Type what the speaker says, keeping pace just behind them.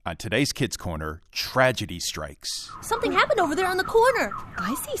On today's Kids Corner, tragedy strikes. Something happened over there on the corner.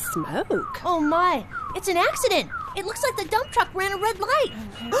 I see smoke. Oh my, it's an accident. It looks like the dump truck ran a red light.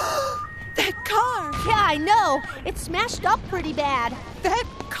 That car! Yeah, I know. It smashed up pretty bad. That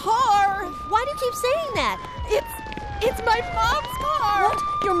car! Why do you keep saying that? It's my mom's car! What?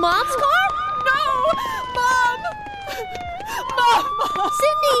 Your mom's car? No! Mom! Mom!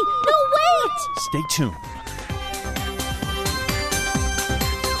 Sydney, no, wait! Stay tuned.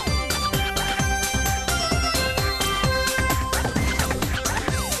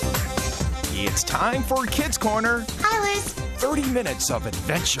 It's time for Kids Corner. Hi, Liz. 30 minutes of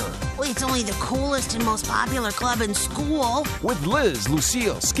adventure. Well, it's only the coolest and most popular club in school. With Liz,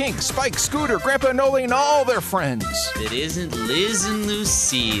 Lucille, Skink, Spike, Scooter, Grandpa Noli, and all their friends. It isn't Liz and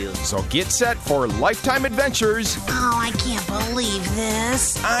Lucille. So get set for lifetime adventures. Oh, I can't believe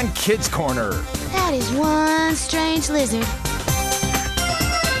this. On Kids Corner. That is one strange lizard.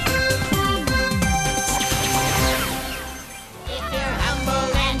 If you're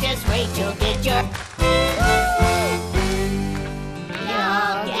humble and just wait, you'll get your...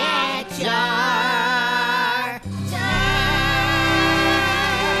 You'll get your...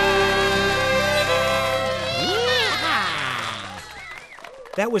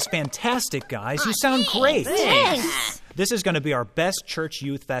 That was fantastic, guys. You sound great. Thanks. This is going to be our best church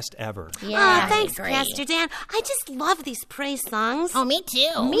youth fest ever. Yeah, Thanks, great. Pastor Dan. I just love these praise songs. Oh, me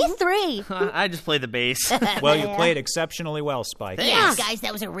too. Me 3. I just play the bass. Well, you played exceptionally well, Spike. Thanks, guys.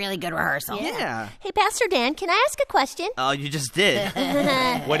 That was a really good rehearsal. Yeah. Hey, Pastor Dan, can I ask a question? Oh, you just did.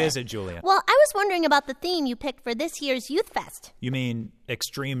 What is it, Julia? Well, I was wondering about the theme you picked for this year's Youth Fest. You mean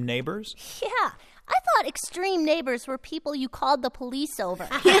extreme neighbors? Yeah, I thought extreme neighbors were people you called the police over.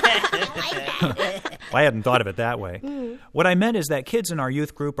 I hadn't thought of it that way. What I meant is that kids in our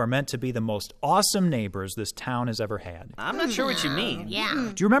youth group are meant to be the most awesome neighbors this town has ever had. I'm not sure what you mean.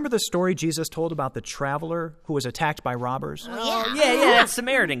 Yeah. Do you remember the story Jesus told about the traveler who was attacked by robbers? Yeah, that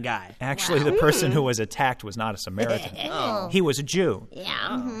Samaritan guy. Actually, the person who was attacked was not a Samaritan. He was a Jew.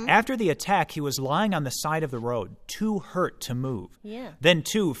 Yeah. After the attack, he was lying on the side of the road, too hurt to move. Yeah. Then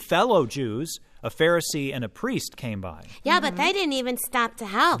 2 fellow Jews, a Pharisee and a priest, came by. Yeah, but they didn't even stop to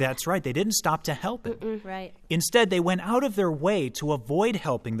help. That's right, they didn't stop to help him. Right. Instead, they went out of their way to avoid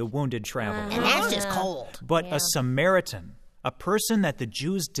helping the wounded traveler. And that's just cold. But a Samaritan, a person that the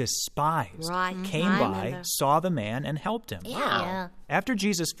Jews despised, Right. came I by, remember. saw the man, and helped him. Yeah. After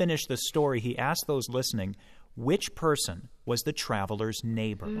Jesus finished the story, he asked those listening, which person was the traveler's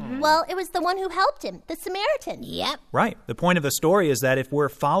neighbor? Well, it was the one who helped him, the Samaritan. Yep. Right. The point of the story is that if we're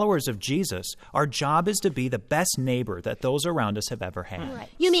followers of Jesus, our job is to be the best neighbor that those around us have ever had. Right.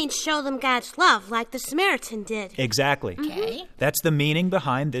 You mean show them God's love like the Samaritan did. Exactly. Okay. That's the meaning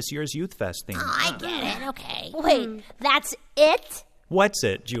behind this year's Youth Fest theme. Oh, I get it. Okay. Wait, that's it? What's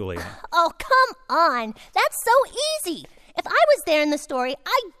it, Julia? Oh, come on. That's so easy. If I was there in the story,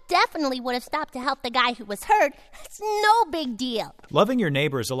 I definitely would have stopped to help the guy who was hurt. It's no big deal. Loving your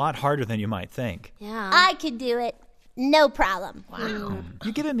neighbor is a lot harder than you might think. Yeah. I could do it. No problem. Wow.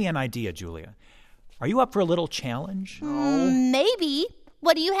 You're giving me an idea, Julia. Are you up for a little challenge? Maybe.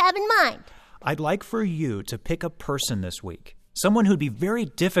 What do you have in mind? I'd like for you to pick a person this week. Someone who'd be very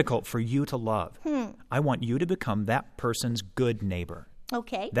difficult for you to love. I want you to become that person's good neighbor.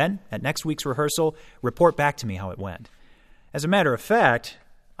 Okay. Then, at next week's rehearsal, report back to me how it went. As a matter of fact,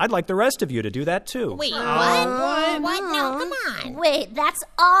 I'd like the rest of you to do that too. Wait, what? What? No, come on. Wait, that's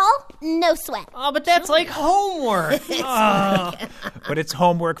all? No sweat. Oh, but that's like homework. But it's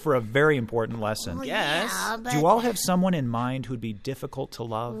homework for a very important lesson. Yes. Yeah, but... Do you all have someone in mind who'd be difficult to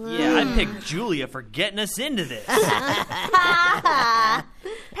love? Yeah, I picked Julia for getting us into this. Pastor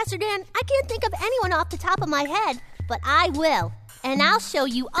Dan, I can't think of anyone off the top of my head, but I will. And I'll show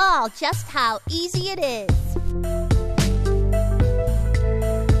you all just how easy it is.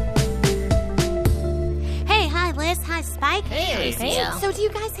 Hey, hi, Liz. Hi, Spike. Hey, Lucille. So do you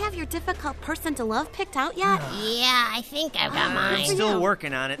guys have your difficult person to love picked out yet? Yeah, I think I've got I'm mine. still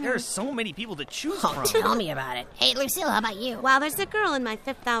working on it. There are so many people to choose from. Tell me about it. Hey, Lucille, how about you? Well, there's a girl in my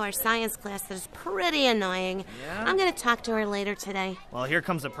 5th hour science class that is pretty annoying. Yeah? I'm going to talk to her later today. Well, here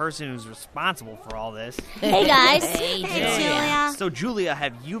comes a person who's responsible for all this. Hey, guys. Hey, Hey, Julia. Julia. So, Julia,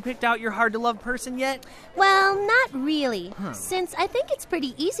 have you picked out your hard-to-love person yet? Well, not really. Since I think it's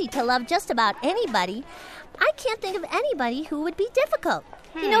pretty easy to love just about anybody, I can't think of anybody who would be difficult.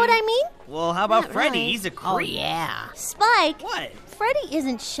 You know what I mean? Well, how about Not Freddie? really. He's a Oh, creep. yeah. Spike, What? Freddie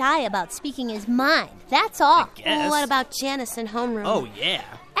isn't shy about speaking his mind. That's all. Guess. Well, what about Janice in homeroom? Oh, yeah.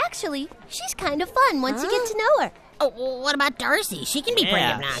 Actually, she's kind of fun once you get to know her. Oh, what about Darcy? She can be pretty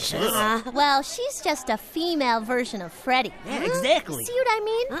Yeah. obnoxious. Well, she's just a female version of Freddie. Yeah, exactly. See what I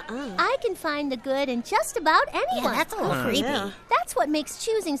mean? I can find the good in just about anyone. Yeah, that's a little creepy. That's what makes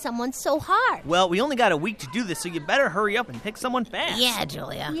choosing someone so hard. Well, we only got a week to do this, so you better hurry up and pick someone fast. Yeah,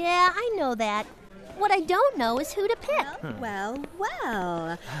 Julia. Yeah, I know that. What I don't know is who to pick. Well.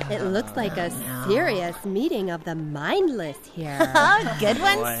 It looks like a serious meeting of the mindless here. Oh, good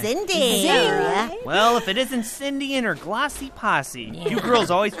one, Boy. Cindy. Well, if it isn't Cindy and her glossy posse. You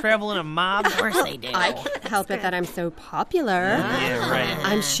girls always travel in a mob. Of course they do. I can't help it that I'm so popular. Yeah, right.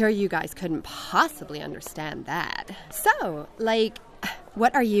 I'm sure you guys couldn't possibly understand that. So,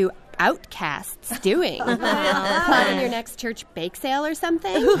 what are you outcasts doing? Planning your next church bake sale or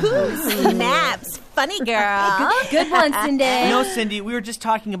something? Snaps. Funny girl. Good one, Cindy. No, Cindy, we were just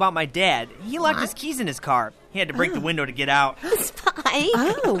talking about my dad. He locked his keys in his car. He had to break the window to get out. Spike.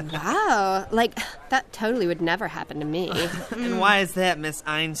 Oh, wow. That totally would never happen to me. And why is that, Miss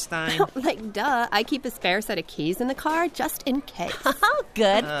Einstein? Duh. I keep a spare set of keys in the car just in case. Oh,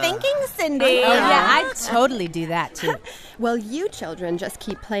 good thinking, Cindy. Oh, yeah, I'd totally do that, too. Well, you children just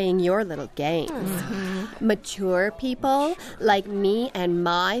keep playing your little games. Mature people, like me and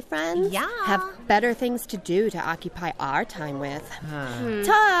my friends, have better things to do to occupy our time with.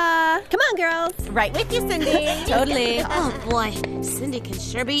 Ta! Come on, girls. Right with you, Cindy. Totally. Oh, boy. Cindy can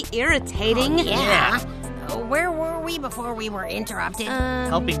sure be irritating. Yeah. Where were we before we were interrupted?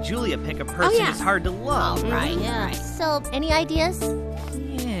 Helping Julia pick a person is hard to love. Right. So, any ideas?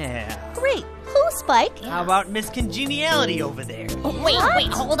 Yeah. Great. Who, Spike? How about Miss Congeniality over there?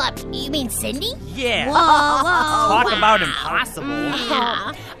 Wait, hold up. You mean Cindy? Yeah. Whoa. Talk about impossible.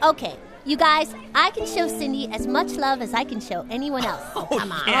 Okay, you guys, I can show Cindy as much love as I can show anyone else.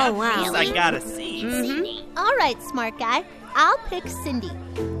 Come on. Yeah, Oh, wow. this I gotta see. All right, smart guy. I'll pick Cindy,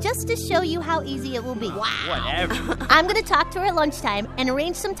 just to show you how easy it will be. Whatever. I'm going to talk to her at lunchtime and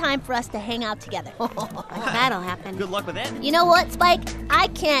arrange some time for us to hang out together. That'll happen. Good luck with that. You know what, Spike? I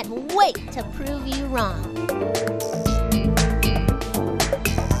can't wait to prove you wrong.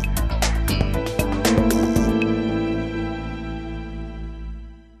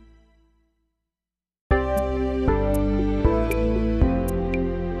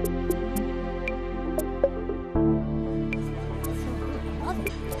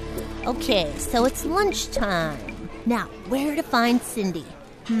 Okay, so it's lunchtime. Now, where to find Cindy?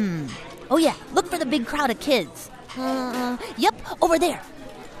 Oh yeah, look for the big crowd of kids. Yep, over there.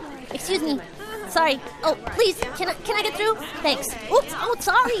 Excuse me. Sorry. Oh, please, can I get through? Thanks. Oops, oh,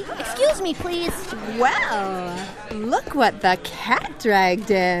 sorry. Excuse me, please. Well, look what the cat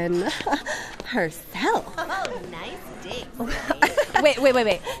dragged in. Herself. Oh, nice dig.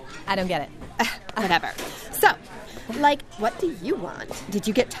 Wait. I don't get it. Whatever. So, what do you want? Did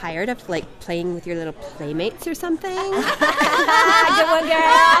you get tired of, playing with your little playmates or something? Good one,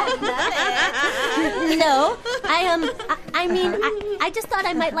 girl. No, I just thought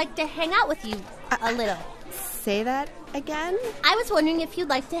I might like to hang out with you a little. Say that again? I was wondering if you'd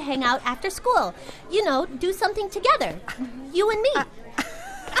like to hang out after school. You know, do something together. You and me.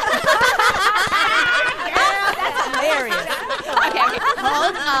 Hilarious. Okay,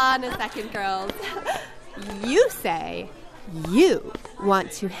 hold on a second, girls. You say you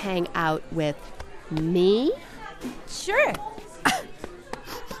want to hang out with me? Sure.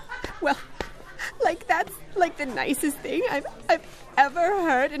 Well, that's the nicest thing I've ever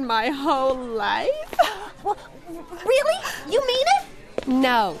heard in my whole life. Well, really? You mean it?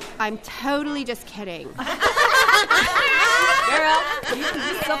 No, I'm totally just kidding. Girl,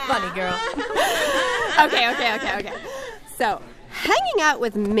 you're so funny, girl. Okay. So, hanging out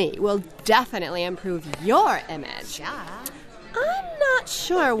with me will definitely improve your image. Yeah. I'm not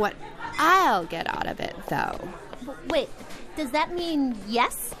sure what I'll get out of it, though. Wait, does that mean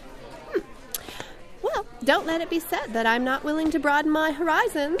yes? Well, don't let it be said that I'm not willing to broaden my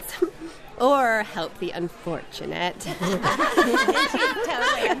horizons or help the unfortunate. Girl,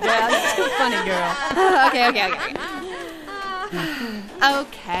 you're too funny, girl.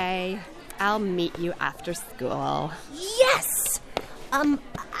 Okay, I'll meet you after school. Yes! That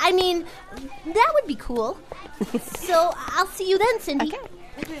would be cool. So, I'll see you then, Cindy.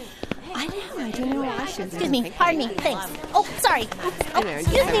 Okay. I don't know why she was Excuse me, pardon me, thanks. Oh, sorry. Oh,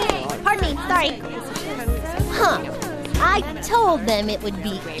 excuse me, pardon me, sorry. I told them it would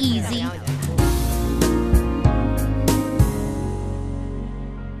be easy.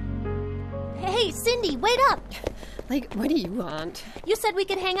 Hey, Cindy, wait up. What do you want? You said we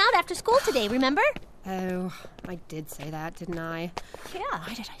could hang out after school today, remember? Oh, I did say that, didn't I? Yeah.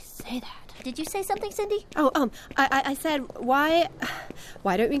 Why did I say that? Did you say something, Cindy? Oh, I said, why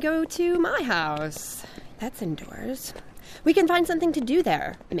don't we go to my house? That's indoors. We can find something to do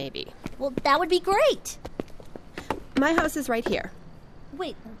there, maybe. Well, that would be great. My house is right here.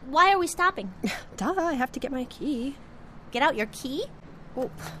 Wait, why are we stopping? Duh, I have to get my key. Get out your key?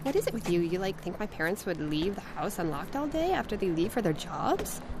 Well, what is it with you? You, think my parents would leave the house unlocked all day after they leave for their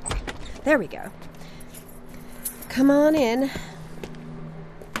jobs? There we go. Come on in.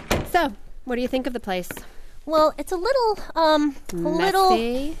 So, what do you think of the place? Well, it's a little,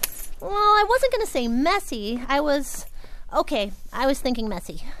 Messy? Well, I wasn't going to say messy. I was thinking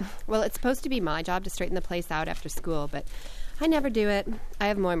messy. Well, it's supposed to be my job to straighten the place out after school, but I never do it. I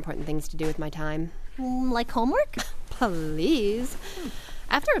have more important things to do with my time. Like homework? Please.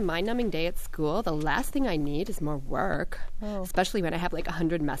 After a mind-numbing day at school, the last thing I need is more work. Oh. Especially when I have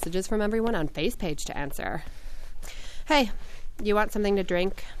 100 messages from everyone on FacePage to answer. Hey, you want something to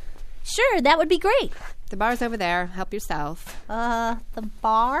drink? Sure, that would be great. The bar's over there. Help yourself. The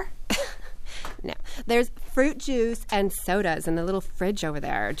bar? No. There's fruit juice and sodas in the little fridge over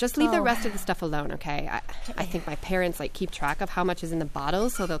there. Just leave the rest of the stuff alone, okay? I think my parents keep track of how much is in the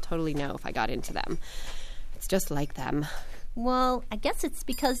bottles, so they'll totally know if I got into them. It's just like them. Well, I guess it's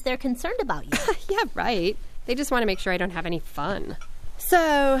because they're concerned about you. Yeah, right. They just want to make sure I don't have any fun.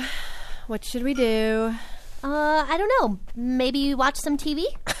 So, what should we do? I don't know. Maybe watch some TV?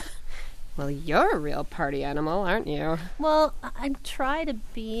 Well, you're a real party animal, aren't you? Well, I try to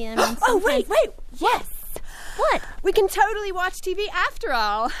be. Wait! Yes! What? We can totally watch TV after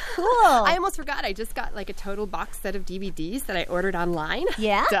all. Cool. I almost forgot. I just got a total box set of DVDs that I ordered online.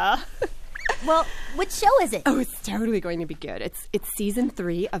 Yeah? Duh. Well, which show is it? Oh, it's totally going to be good. It's season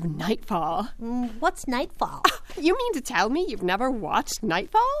 3 of Nightfall. What's Nightfall? You mean to tell me you've never watched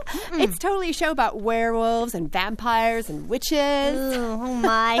Nightfall? Mm-mm. It's totally a show about werewolves and vampires and witches. Oh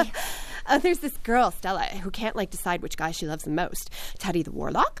my. There's this girl, Stella, who can't decide which guy she loves the most, Teddy the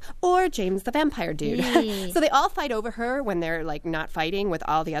Warlock or James the Vampire Dude. So they all fight over her when they're not fighting with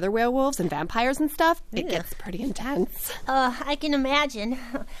all the other werewolves and vampires and stuff. It gets pretty intense. I can imagine.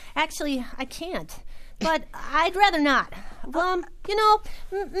 Actually, I can't. But I'd rather not.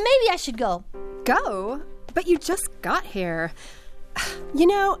 Maybe I should go. Go? But you just got here.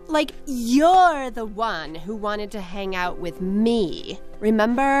 You're the one who wanted to hang out with me.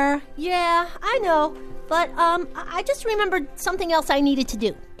 Remember? Yeah, I know. But, I just remembered something else I needed to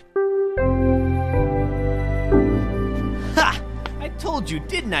do. Ha! I told you,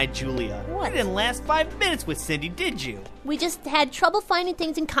 didn't I, Julia? What? You didn't last 5 minutes with Cindy, did you? We just had trouble finding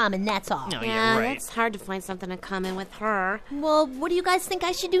things in common, that's all. No, Yeah, you're right. it's hard to find something in common with her. Well, what do you guys think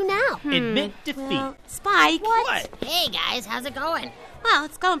I should do now? Admit defeat. Well, Spike. What? Hey guys, how's it going? Well,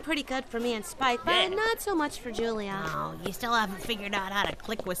 it's going pretty good for me and Spike, but Yeah. not so much for Julia. Oh, you still haven't figured out how to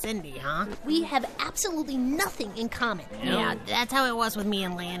click with Cindy, huh? We have absolutely nothing in common. Yeah, that's how it was with me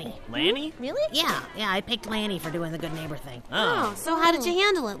and Lanny. Lanny? Really? Yeah, I picked Lanny for doing the good neighbor thing. Oh, so how did you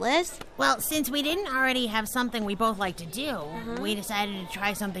handle it, Liz? Well, since we didn't already have something we both like to do, we decided to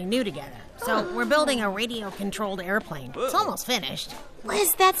try something new together. So we're building a radio-controlled airplane. It's almost finished.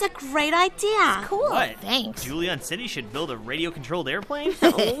 Liz, that's a great idea. Cool. What? Thanks. Julia and Cindy should build a radio-controlled airplane?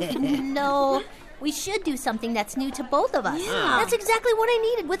 No, we should do something that's new to both of us. Yeah. That's exactly what I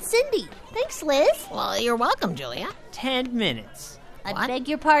needed with Cindy. Thanks, Liz. Well, you're welcome, Julia. 10 minutes. I What? beg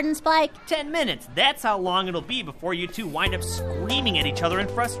your pardon, Spike. 10 minutes. That's how long it'll be before you two wind up screaming at each other in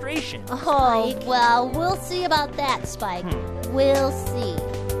frustration. Oh, well, we'll see about that, Spike. We'll see.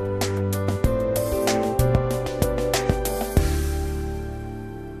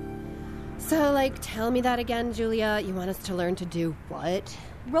 So, tell me that again, Julia. You want us to learn to do what?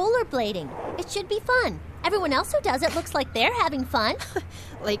 Rollerblading. It should be fun. Everyone else who does it looks like they're having fun.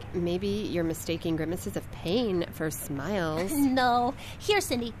 Maybe you're mistaking grimaces of pain for smiles. No. Here,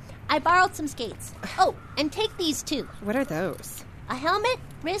 Cindy. I borrowed some skates. Oh, and take these too. What are those? A helmet,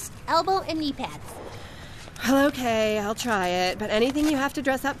 wrist, elbow, and knee pads. Well, okay, I'll try it. But anything you have to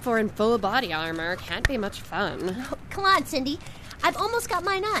dress up for in full body armor can't be much fun. Come on, Cindy. I've almost got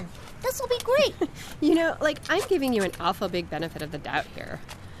mine on. This will be great. I'm giving you an awful big benefit of the doubt here.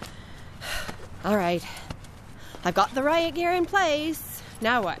 All right. I've got the riot gear in place.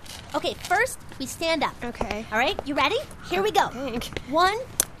 Now what? Okay, first, we stand up. Okay. All right, you ready? Here we go. Thank. 1,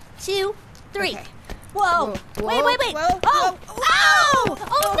 2, 3. Okay. Whoa. Whoa. Wait. Whoa. Oh! Whoa. Ow!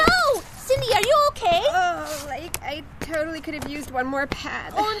 Oh, no! Cindy, are you okay? Oh, I totally could have used one more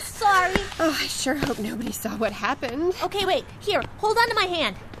pad. Oh, I'm sorry. Oh, I sure hope nobody saw what happened. Okay, wait. Here, hold on to my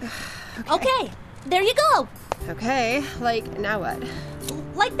hand. Okay, there you go. Okay, now what?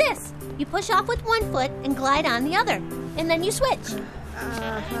 Like this. You push off with one foot and glide on the other. And then you switch.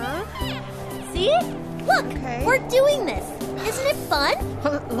 Uh-huh. See? Look, Okay. we're doing this. Isn't Isn't it fun?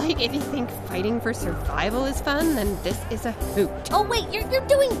 Well, like, if you think fighting for survival is fun, then this is a hoot. Oh, wait, you're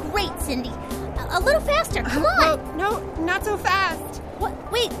doing great, Cindy. A little faster, come on. No, not so fast.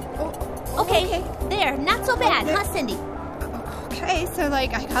 What? Wait. Okay, there, not so bad, huh, Cindy? Okay, so,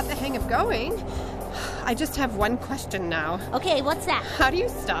 like, I got the hang of going. I just have one question now. Okay, what's that? How do you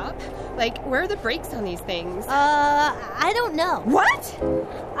stop? Like, where are the brakes on these things? I don't know. What?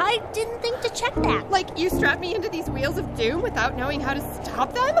 I didn't think to check that. Like, you strapped me into these wheels of doom without knowing how to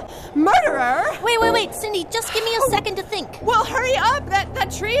stop them? Murderer! Wait, Cindy, just give me a second to think. Well, hurry up!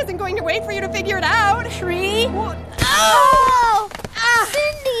 That tree isn't going to wait for you to figure it out. Tree? Oh!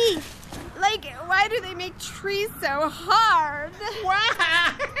 Cindy! Like, why do they make trees so hard?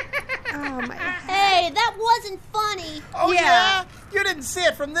 Oh, my... Hey, that wasn't funny. Oh, yeah? You didn't see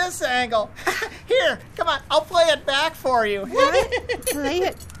it from this angle. Here, come on, I'll play it back for you. What? Play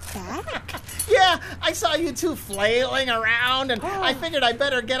it back? Yeah, I saw you two flailing around, and I figured I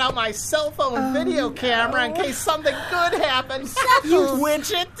better get out my cell phone video camera in case something good happens.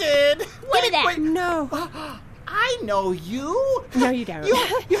 Which it did. Give me that. Wait. No. I know you. No, you don't.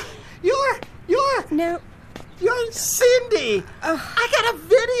 You're Cindy. I got a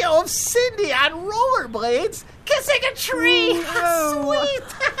video of Cindy on rollerblades kissing a tree. Sweet.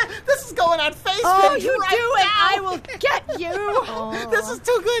 This is going on Facebook. Oh, you right do it. now. I will get you. This is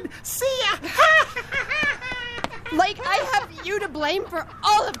too good. See ya. Like, I have you to blame for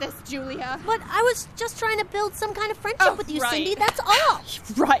all of this, Julia. But I was just trying to build some kind of friendship with you, right. Cindy. That's all.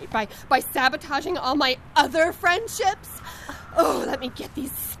 Right, by sabotaging all my other friendships. Oh, let me get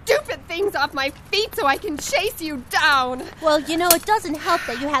these stupid things off my feet so I can chase you down. Well, it doesn't help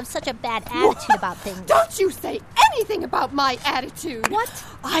that you have such a bad attitude about things. Don't you say anything about my attitude. What?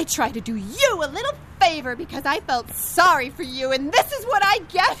 I tried to do you a little favor because I felt sorry for you, and this is what I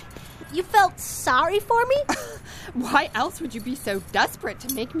get. You felt sorry for me? Why else would you be so desperate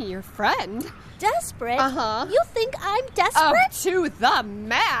to make me your friend? Desperate? Uh-huh. You think I'm desperate? To the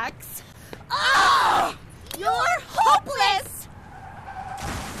max. Oh! You're hopeless!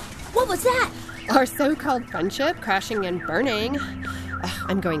 What was that? Our so-called friendship crashing and burning.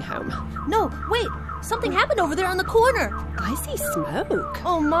 I'm going home. No, wait. Something happened over there on the corner. I see smoke.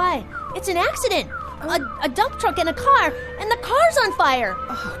 Oh, my. It's an accident. A dump truck and a car, and the car's on fire.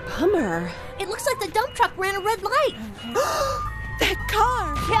 Oh, bummer. It looks like the dump truck ran a red light. That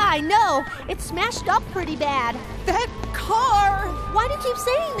car! Yeah, I know. It's smashed up pretty bad. That car! Why do you keep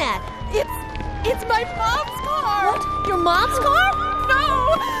saying that? It's my mom's car! What? Your mom's car?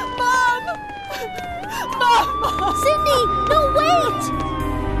 No! Mom! Mom! Cindy! No, wait!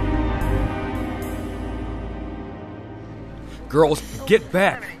 Girls, get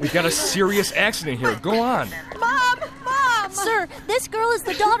back. We've got a serious accident here. Go on. Mom! Sir, this girl is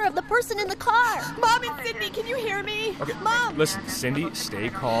the daughter of the person in the car. Mom, it's Cindy. Can you hear me? Okay, Mom! listen, Cindy, stay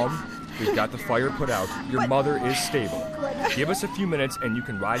calm. We've got the fire put out. Your mother is stable. Give us a few minutes and you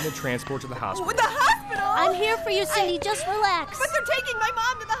can ride in the transport to the hospital. The hospital? I'm here for you, Cindy. Just relax. But they're taking my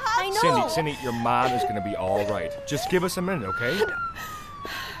mom to the hospital. I know. Cindy, your mom is going to be all right. Just give us a minute, okay?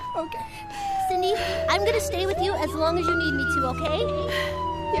 Okay. Cindy, I'm going to stay with you as long as you need me to, okay?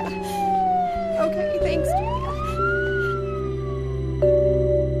 Yeah. Okay, thanks, Julia.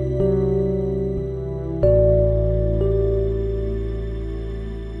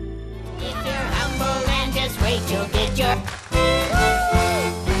 If you're humble and just wait, you'll get your...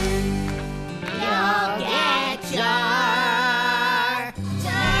 You'll get your...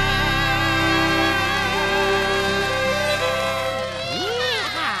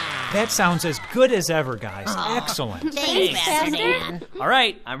 That sounds as good as ever, guys. Excellent. Thanks, Master. All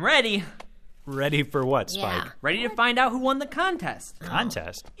right, I'm ready. Ready for what, Spike? Yeah. Ready to find out who won the contest.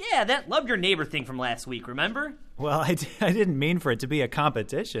 Contest? Yeah, that Love Your Neighbor thing from last week, remember? Well, I didn't mean for it to be a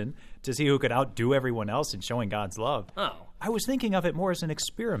competition to see who could outdo everyone else in showing God's love. Oh. I was thinking of it more as an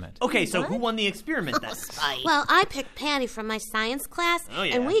experiment. Okay, so who won the experiment then? Well, I picked Patty from my science class, Oh,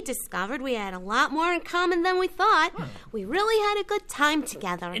 yeah. and we discovered we had a lot more in common than we thought. We really had a good time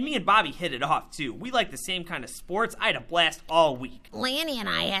together. And me and Bobby hit it off, too. We like the same kind of sports. I had a blast all week. Lanny and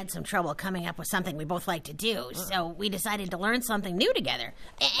I had some trouble coming up with something we both like to do, so we decided to learn something new together.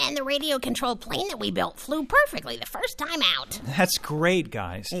 And the radio-controlled plane that we built flew perfectly the first time out. That's great,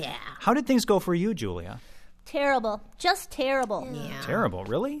 guys. Yeah. How did things go for you, Julia? Terrible. Just terrible. Yeah. Terrible,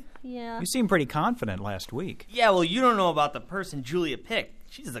 really? Yeah. You seemed pretty confident last week. Yeah, well, you don't know about the person Julia picked.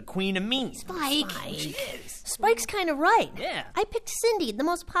 She's the queen of mean. Spike. She is. Spike's kind of right. Yeah. I picked Cindy, the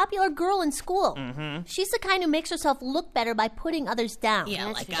most popular girl in school. Mm-hmm. She's the kind who makes herself look better by putting others down. Yeah,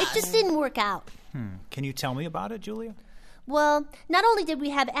 like It us. just didn't work out. Can you tell me about it, Julia? Well, not only did we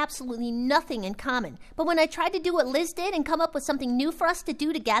have absolutely nothing in common, but when I tried to do what Liz did and come up with something new for us to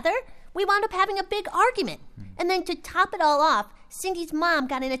do together, we wound up having a big argument. And then to top it all off, Cindy's mom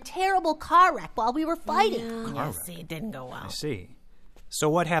got in a terrible car wreck while we were fighting. Yeah, see, it didn't go well. I see. So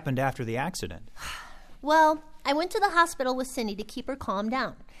what happened after the accident? Well, I went to the hospital with Cindy to keep her calm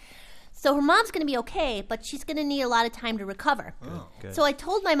down. So her mom's going to be okay, but she's going to need a lot of time to recover. Good. So I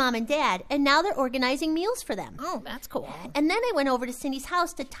told my mom and dad, and now they're organizing meals for them. Oh, that's cool. And then I went over to Cindy's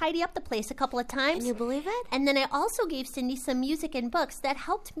house to tidy up the place a couple of times. Can you believe it? And then I also gave Cindy some music and books that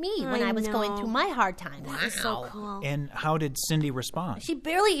helped me when I was going through my hard times. That's so cool. And how did Cindy respond? She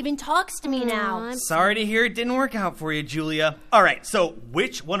barely even talks to me now. Sorry to hear it didn't work out for you, Julia. All right, so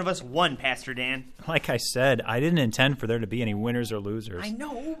which one of us won, Pastor Dan? Like I said, I didn't intend for there to be any winners or losers. I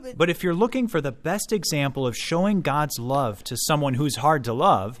know, But if you're looking for the best example of showing God's love to someone who's hard to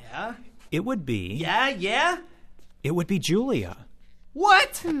love, it would be... It would be Julia.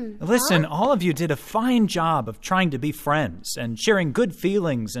 What? Listen, all of you did a fine job of trying to be friends and sharing good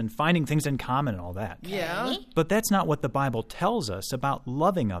feelings and finding things in common and all that. Yeah. But that's not what the Bible tells us about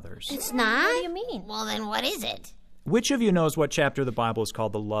loving others. It's not? What do you mean? Well, then what is it? Which of you knows what chapter of the Bible is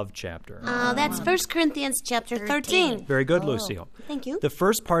called the love chapter? That's 1 Corinthians chapter 13. Very good, Lucille. Thank you. The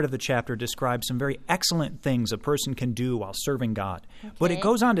first part of the chapter describes some very excellent things a person can do while serving God. But it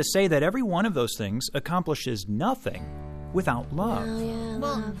goes on to say that every one of those things accomplishes nothing without love.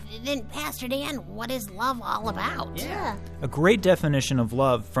 Well, then, Pastor Dan, what is love all about? Yeah. A great definition of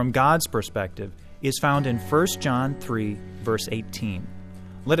love from God's perspective is found in 1 John 3, verse 18.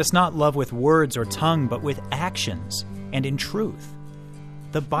 Let us not love with words or tongue, but with actions and in truth.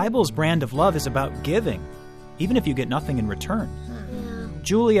 The Bible's brand of love is about giving, even if you get nothing in return.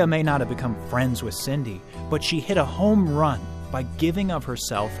 Julia may not have become friends with Cindy, but she hit a home run by giving of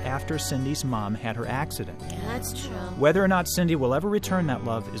herself after Cindy's mom had her accident. Yeah, that's true. Whether or not Cindy will ever return that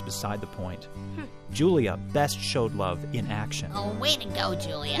love is beside the point. Julia best showed love in action. Oh, way to go,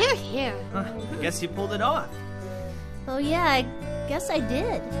 Julia. Here. I guess you pulled it off. Oh, yeah, I guess I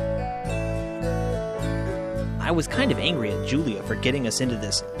did. I was kind of angry at Julia for getting us into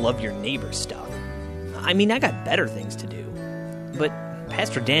this love your neighbor stuff. I mean, I got better things to do. But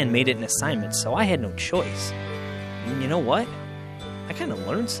Pastor Dan made it an assignment, so I had no choice. And you know what? I kind of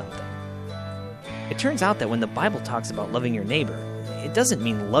learned something. It turns out that when the Bible talks about loving your neighbor, it doesn't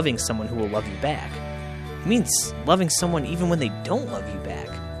mean loving someone who will love you back. It means loving someone even when they don't love you back.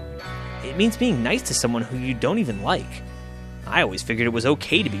 It means being nice to someone who you don't even like. I always figured it was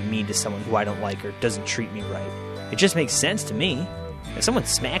okay to be mean to someone who I don't like or doesn't treat me right. It just makes sense to me. If someone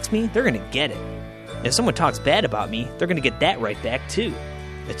smacks me, they're going to get it. And if someone talks bad about me, they're going to get that right back too.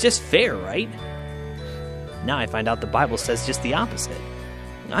 It's just fair, right? Now I find out the Bible says just the opposite.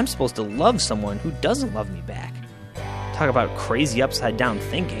 I'm supposed to love someone who doesn't love me back. Talk about crazy upside down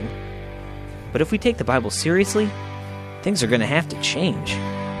thinking. But if we take the Bible seriously, things are going to have to change.